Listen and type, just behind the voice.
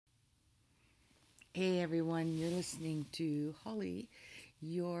Hey everyone, you're listening to Holly,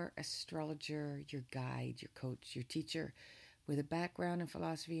 your astrologer, your guide, your coach, your teacher. With a background in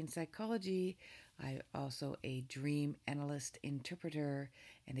philosophy and psychology, I'm also a dream analyst interpreter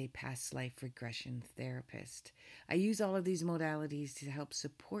and a past life regression therapist. I use all of these modalities to help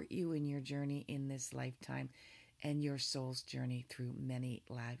support you in your journey in this lifetime and your soul's journey through many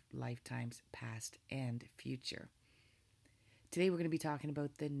lifetimes past and future. Today we're going to be talking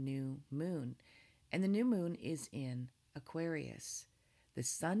about the new moon. And the new moon is in Aquarius. The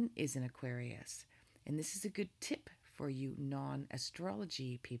sun is in Aquarius. And this is a good tip for you non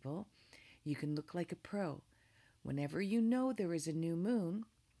astrology people. You can look like a pro. Whenever you know there is a new moon,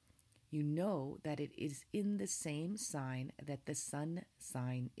 you know that it is in the same sign that the sun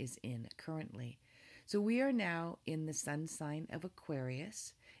sign is in currently. So we are now in the sun sign of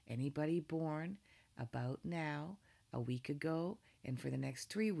Aquarius. Anybody born about now, a week ago, and for the next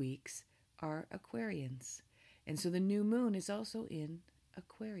 3 weeks are Aquarians. And so the new moon is also in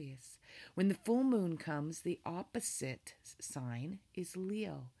Aquarius. When the full moon comes, the opposite sign is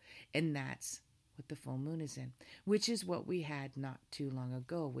Leo. And that's what the full moon is in, which is what we had not too long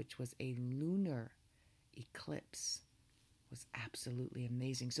ago, which was a lunar eclipse. It was absolutely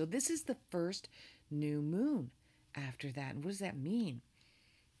amazing. So this is the first new moon after that. And what does that mean?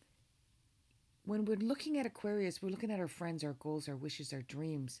 When we're looking at Aquarius, we're looking at our friends, our goals, our wishes, our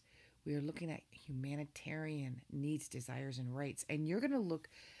dreams. We are looking at humanitarian needs, desires, and rights. And you're going to look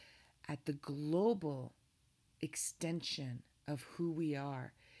at the global extension of who we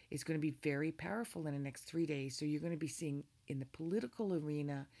are. It's going to be very powerful in the next 3 days. So you're going to be seeing in the political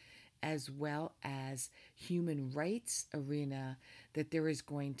arena as well as human rights arena that there is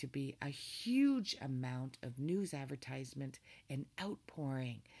going to be a huge amount of news advertisement and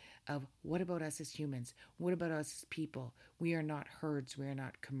outpouring of what about us as humans? What about us as people? We are not herds. We are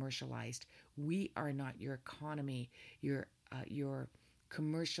not commercialized. We are not your economy, your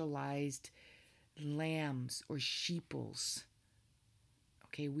commercialized lambs or sheeples.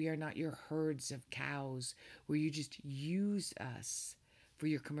 Okay, we are not your herds of cows where you just use us for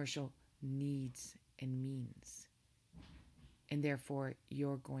your commercial needs and means. And therefore,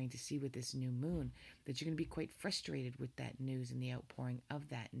 you're going to see with this new moon that you're going to be quite frustrated with that news and the outpouring of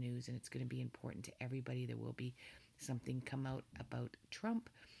that news. And it's going to be important to everybody. There will be something come out about Trump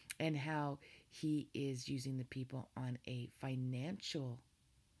and how he is using the people on a financial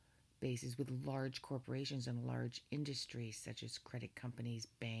basis with large corporations and large industries such as credit companies,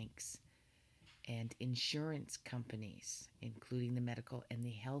 banks, and insurance companies, including the medical and the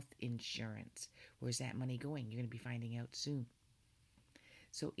health insurance. Where's that money going? You're going to be finding out soon.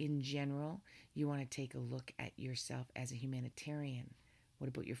 So, in general, you want to take a look at yourself as a humanitarian. What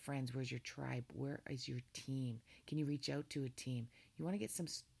about your friends? Where's your tribe? Where is your team? Can you reach out to a team? You want to get some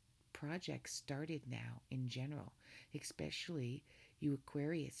projects started now in general, especially you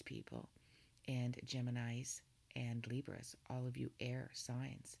Aquarius people and Geminis and Libras, all of you air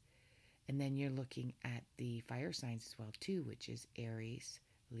signs. And then you're looking at the fire signs as well too, which is Aries,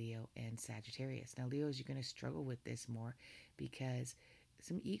 Leo, and Sagittarius. Now, Leos, you're going to struggle with this more because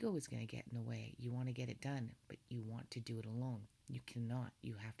some ego is going to get in the way. You want to get it done, but you want to do it alone. You cannot.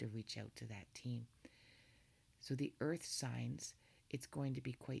 You have to reach out to that team. So the earth signs, it's going to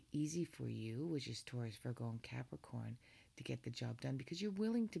be quite easy for you, which is Taurus, Virgo, and Capricorn, to get the job done because you're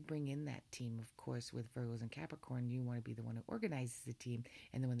willing to bring in that team. Of course, with Virgos and Capricorn, you want to be the one who organizes the team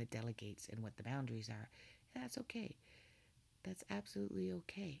and the one that delegates and what the boundaries are. And that's okay. That's absolutely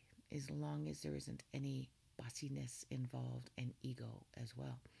okay as long as there isn't any bossiness involved and ego as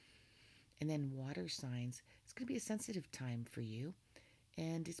well. And then water signs, it's going to be a sensitive time for you,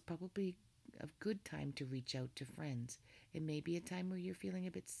 and it's probably a good time to reach out to friends. It may be a time where you're feeling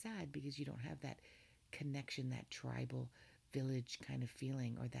a bit sad because you don't have that connection, that tribal village kind of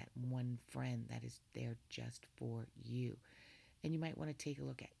feeling, or that one friend that is there just for you. And you might want to take a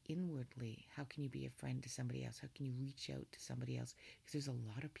look at inwardly. How can you be a friend to somebody else? How can you reach out to somebody else? Because there's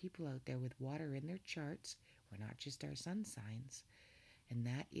a lot of people out there with water in their charts. We're not just our sun signs. And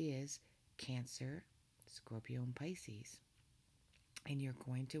that is Cancer, Scorpio, and Pisces. And you're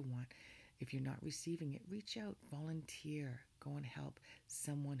going to want, if you're not receiving it, reach out, volunteer, go and help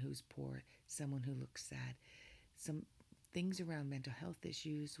someone who's poor, someone who looks sad. Some things around mental health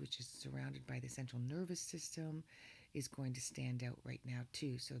issues, which is surrounded by the central nervous system, is going to stand out right now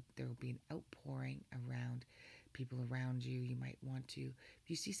too. So there will be an outpouring around people around you. You might want to, if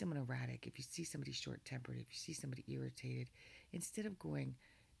you see someone erratic, if you see somebody short-tempered, if you see somebody irritated, instead of going,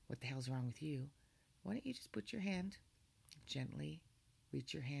 what the hell's wrong with you? Why don't you just put your hand gently,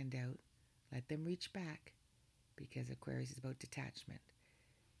 reach your hand out, let them reach back, because Aquarius is about detachment.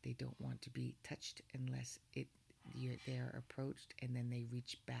 They don't want to be touched unless they're approached, and then they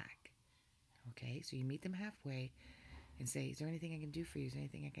reach back. Okay, so you meet them halfway and say, is there anything I can do for you? Is there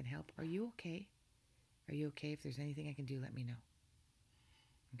anything I can help? Are you okay? Are you okay? If there's anything I can do, let me know.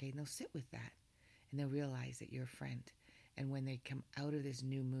 Okay, and they'll sit with that, and they'll realize that you're a friend. And when they come out of this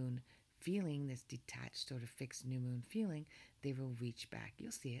new moon feeling, this detached, sort of fixed new moon feeling, they will reach back.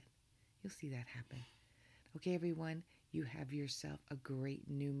 You'll see it. You'll see that happen. Okay, everyone, you have yourself a great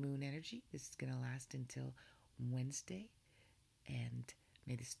new moon energy. This is going to last until Wednesday. And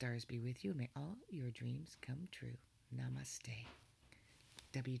may the stars be with you. May all your dreams come true. Namaste.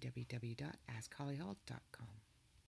 www.askhollyhall.com